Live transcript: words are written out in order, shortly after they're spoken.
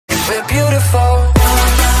we're beautiful.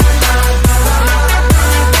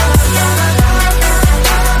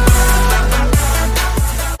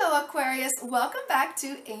 Aquarius, welcome back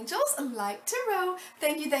to Angels Light Tarot.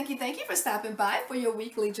 Thank you for stopping by for your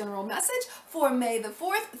weekly general message for May the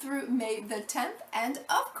 4th through May the 10th. And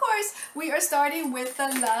of course, we are starting with the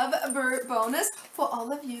Love Bird bonus for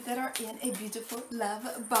all of you that are in a beautiful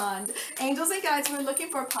love bond. Angels and guides, we're looking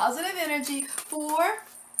for positive energy for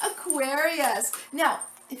Aquarius. Now,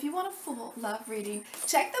 if you want a full love reading,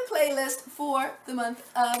 check the playlist for the month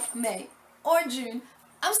of May or June.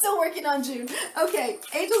 I'm still working on June. Okay,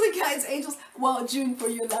 angels and guides, angels, well, June for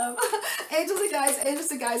your love. Angels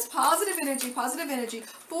and guides, positive energy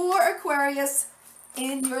for Aquarius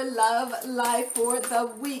in your love life for the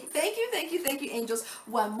week. Thank you, angels.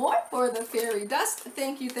 One more for the fairy dust.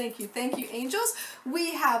 Thank you, angels.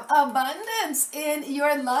 We have abundance in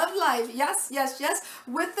your love life. Yes,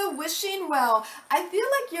 with the wishing well. I feel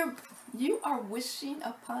like you are wishing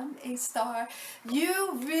upon a star.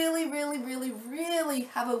 You really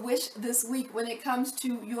have a wish this week when it comes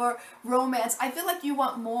to your romance. I feel like you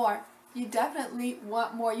want more. You definitely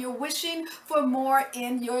want more. You're wishing for more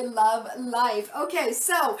in your love life. Okay,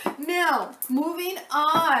 so now moving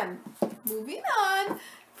on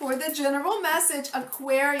for the general message,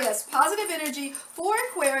 Aquarius. Positive energy for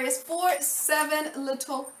Aquarius for 7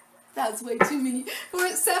 little, that's way too many, for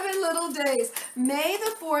 7 little days, May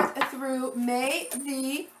the 4th through May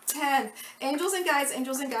the 10th. Angels and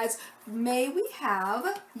guides, may we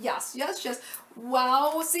have, yes,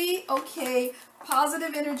 wow, see, okay,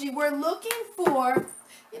 positive energy. We're looking for,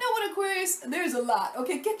 you know what, Aquarius, there's a lot.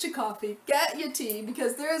 Okay, get your coffee, get your tea,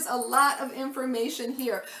 because there's a lot of information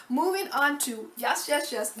here. Moving on to, yes,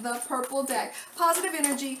 the purple deck. Positive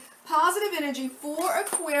energy for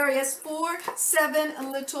Aquarius for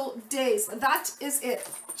 7 little days. That is it.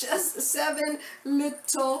 Just 7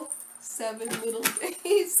 little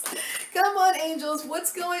days. Come on, angels.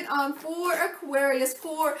 What's going on for Aquarius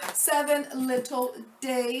for 7 little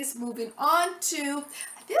days? Moving on to,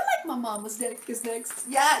 I feel like my mama's deck is next.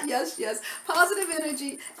 Yeah, yes. Positive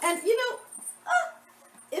energy. And you know,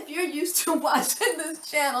 if you're used to watching this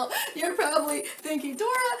channel, you're probably thinking,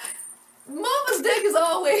 Dora, Mama's deck is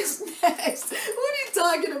always next. What are you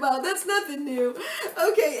talking about? That's nothing new.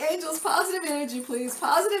 Okay, angels, positive energy, please.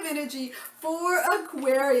 Positive energy for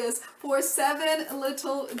Aquarius for 7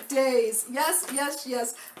 little days. Yes.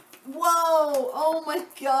 Whoa, oh my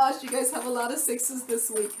gosh, you guys have a lot of 6s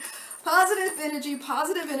this week. Positive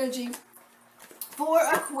energy for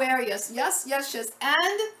Aquarius. Yes.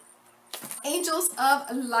 And Angels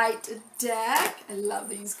of Light deck. I love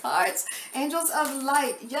these cards. Angels of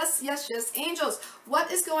Light. Yes. Angels,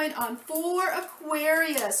 what is going on for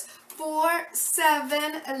Aquarius for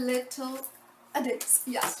 7 little days?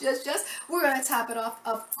 Yes. We're going to top it off,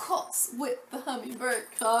 of course, with the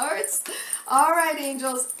hummingbird cards. All right,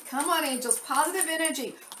 angels. Come on, angels. Positive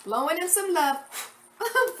energy. Blowing in some love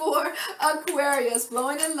for Aquarius.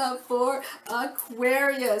 Blowing in love for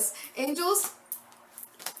Aquarius. Angels,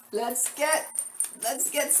 let's get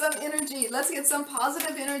some energy. Let's get some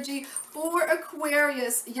positive energy for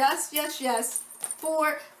Aquarius. Yes.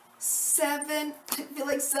 For 7, I feel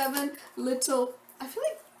like 7 little, I feel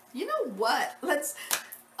like, you know what?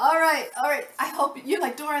 All right. I hope you're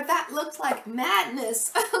like, Dora, that looks like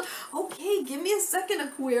madness. Okay, give me a second,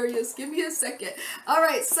 Aquarius. Give me a second. All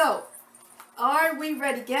right, so are we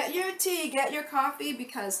ready? Get your tea, get your coffee,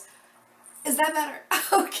 because is that better?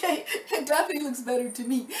 Okay, it definitely looks better to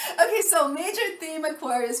me. Okay, so major theme,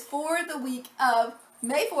 Aquarius, for the week of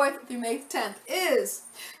May 4th through May 10th is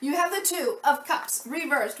you have the 2 of Cups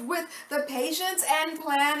reversed with the patience and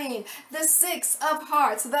planning, the 6 of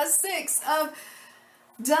Hearts, the 6 of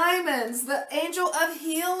Diamonds, the Angel of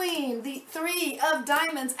Healing, the 3 of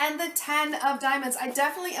Diamonds, and the 10 of Diamonds. I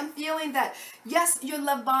definitely am feeling that, yes, your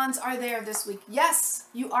love bonds are there this week. Yes,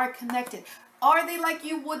 you are connected. Are they like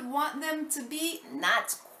you would want them to be?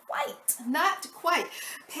 Not quite.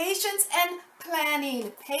 Patience and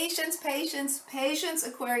planning. Patience,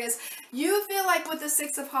 Aquarius. You feel like with the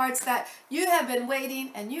 6 of Hearts that you have been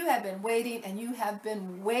waiting and you have been waiting and you have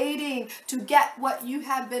been waiting to get what you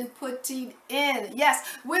have been putting in. Yes,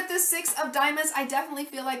 with the 6 of Diamonds, I definitely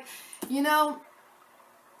feel like, you know,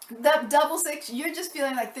 the double 6, you're just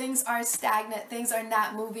feeling like things are stagnant, things are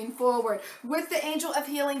not moving forward. With the Angel of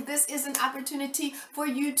Healing, this is an opportunity for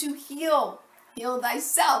you to heal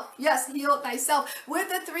thyself. Yes, heal thyself. With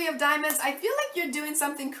the 3 of Diamonds, I feel like you're doing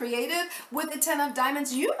something creative. With the 10 of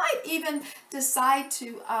Diamonds, you might even decide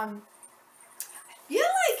to, I feel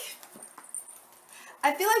like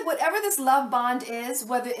I feel like whatever this love bond is,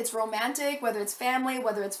 whether it's romantic, whether it's family,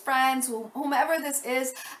 whether it's friends, whomever this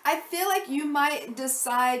is, I feel like you might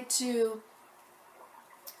decide to,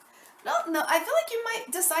 no, I feel like you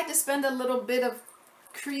might decide to spend a little bit of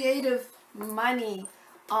creative money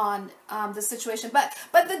on the situation, but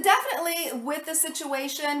definitely with the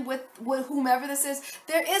situation, with whomever this is,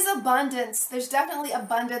 there is abundance. There's definitely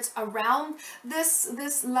abundance around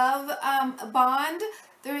this love bond.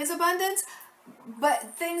 There is abundance,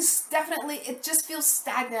 but things definitely, it just feels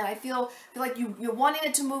stagnant. I feel like you're wanting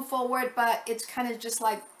it to move forward, but it's kind of just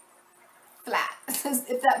like flat,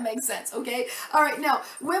 if that makes sense. Okay, all right, now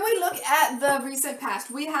when we look at the recent past,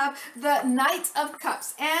 we have the Knight of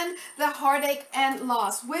Cups and the heartache and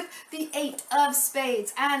loss, with the 8 of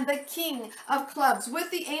Spades and the King of Clubs, with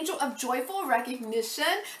the Angel of Joyful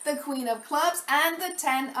Recognition, the Queen of Clubs, and the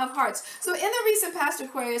 10 of Hearts. So in the recent past,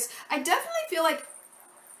 Aquarius, I definitely feel like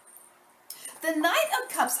the Knight of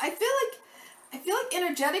Cups, I feel like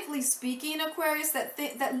energetically speaking, Aquarius, that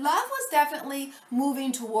love was definitely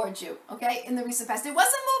moving towards you, okay, in the recent past. It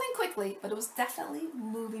wasn't moving quickly, but it was definitely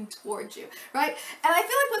moving towards you, right? And I feel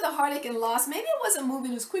like with the heartache and loss, maybe it wasn't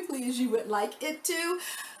moving as quickly as you would like it to,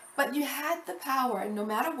 but you had the power, and no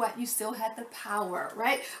matter what, you still had the power,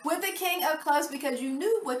 right? With the King of Clubs, because you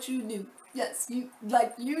knew what you knew. Yes, you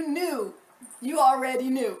knew. You already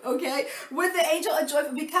knew, okay? With the Angel of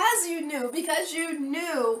Joy, because you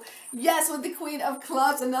knew, yes, with the Queen of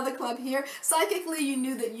Clubs, another club here, psychically you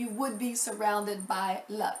knew that you would be surrounded by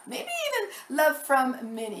love. Maybe even love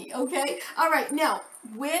from many, okay? All right, now,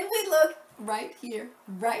 when we look right here,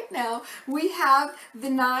 right now, we have the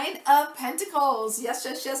 9 of Pentacles. Yes,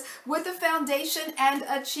 yes, yes. With the foundation and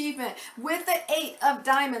achievement. With the 8 of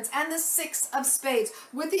Diamonds and the 6 of Spades.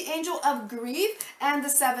 With the Angel of Grief and the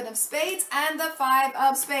 7 of Spades and the 5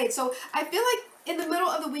 of Spades. So I feel like in the middle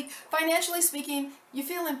of the week, financially speaking, you're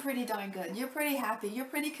feeling pretty darn good. You're pretty happy. You're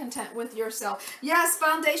pretty content with yourself. Yes,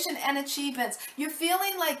 foundation and achievements. You're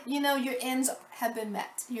feeling like, you know, your ends have been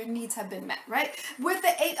met. Your needs have been met, right? With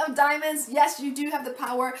the 8 of Diamonds, yes, you do have the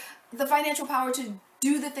power, the financial power to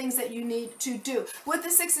do the things that you need to do. With the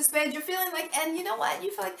 6 of Spades, you're feeling like, and you know what? You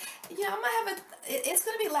feel like, you know, I'm going to have it's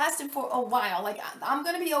going to be lasting for a while. Like, I'm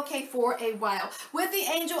going to be okay for a while. With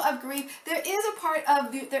the Angel of Grief, there is a part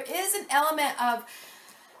of you, there is an element of,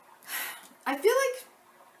 I feel like,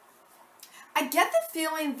 I get the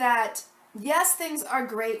feeling that, yes, things are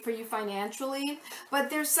great for you financially, but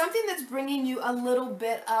there's something that's bringing you a little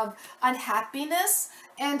bit of unhappiness.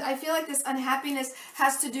 And I feel like this unhappiness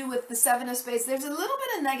has to do with the 7 of Spades. There's a little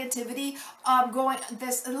bit of negativity going,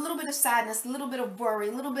 there's a little bit of sadness, a little bit of worry,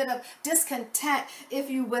 a little bit of discontent,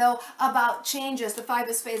 if you will, about changes. The 5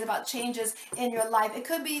 of Spades, about changes in your life. It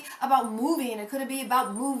could be about moving. It could be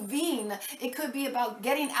about moving. It could be about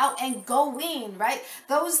getting out and going, right?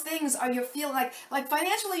 Those things are your feel like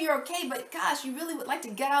financially you're okay, but gosh, you really would like to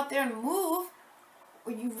get out there and move,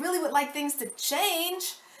 or you really would like things to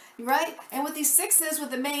change. Right? And with these 6s,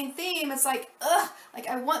 with the main theme, it's like, ugh, like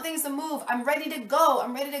I want things to move. I'm ready to go.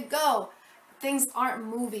 I'm ready to go. Things aren't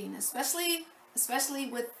moving, especially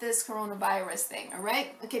with this coronavirus thing, all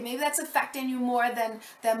right? Okay, maybe that's affecting you more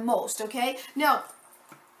than most, okay? Now,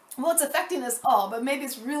 well, it's affecting us all, but maybe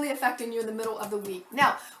it's really affecting you in the middle of the week.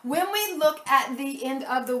 Now, when we look at the end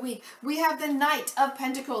of the week, we have the Knight of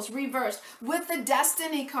Pentacles reversed with the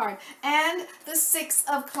Destiny card and the 6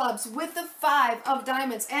 of Clubs with the 5 of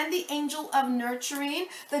Diamonds and the Angel of Nurturing,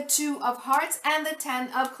 the 2 of Hearts, and the 10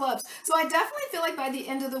 of Clubs. So I definitely feel like by the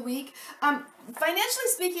end of the week, financially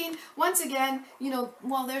speaking, once again, you know,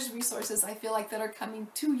 well, there's resources I feel like that are coming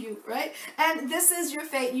to you, right? And this is your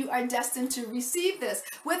fate. You are destined to receive this.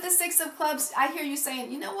 With the 6 of Clubs, I hear you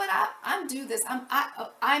saying, you know what, I'm due this.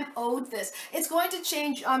 I'm owed this. It's going to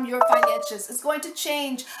change your finances. It's going to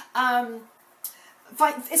change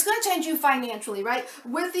it's going to change you financially, right?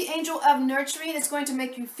 With the Angel of Nurturing, it's going to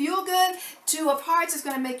make you feel good. 2 of Hearts is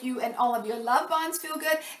going to make you and all of your love bonds feel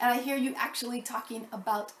good. And I hear you actually talking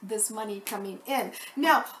about this money coming in.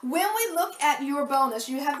 Now, when we look at your bonus,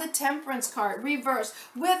 you have the Temperance card reversed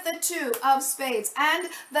with the 2 of Spades and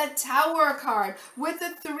the Tower card with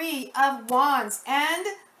the 3 of Wands and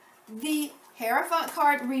the Hierophant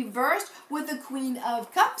card reversed with the Queen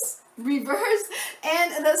of Cups reversed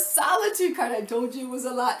and the Solitude card. I told you it was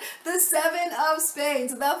a lot. The 7 of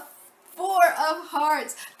Spades, the 4 of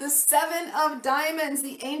Hearts, the 7 of Diamonds,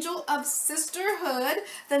 the Angel of Sisterhood,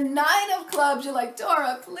 the 9 of Clubs. You're like,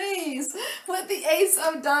 Dora, please. With the Ace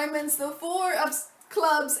of Diamonds, the 4 of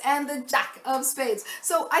Clubs, and the Jack of Spades.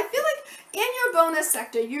 So I feel like in your bonus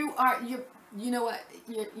sector, you're you know what?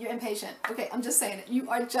 You're impatient. Okay, I'm just saying it. You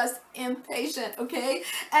are just impatient. Okay,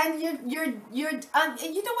 and you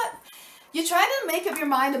know what? You're trying to make up your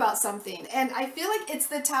mind about something, and I feel like it's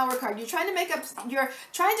the Tower card. You're trying to make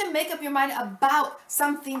up your mind about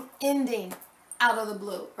something ending out of the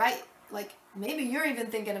blue, right? Like maybe you're even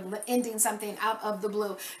thinking of ending something out of the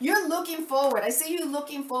blue. You're looking forward. I see you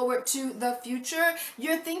looking forward to the future.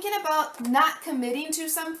 You're thinking about not committing to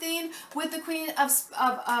something with the Queen of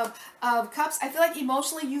Cups. I feel like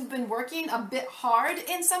emotionally you've been working a bit hard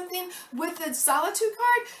in something. With the Solitude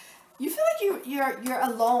card, you feel like you're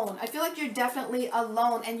alone. I feel like you're definitely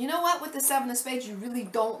alone. And you know what? With the Seven of Spades, you really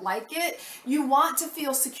don't like it. You want to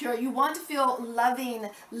feel secure. You want to feel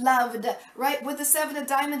loved, right? With the Seven of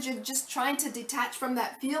Diamonds, you're just trying to detach from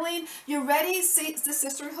that feeling. You're ready, see the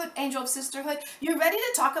sisterhood, angel of sisterhood. You're ready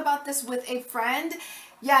to talk about this with a friend.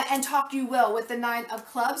 Yeah, and talk you will with the Nine of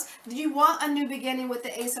Clubs. You want a new beginning with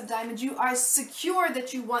the Ace of Diamonds. You are secure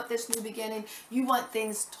that you want this new beginning. You want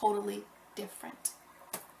things totally different.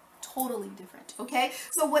 Totally different. Okay,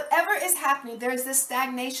 so whatever is happening, there's this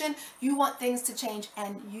stagnation. You want things to change,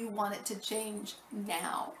 and you want it to change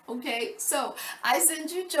now. Okay, so I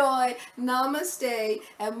send you joy, namaste,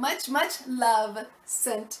 and much love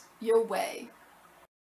sent your way.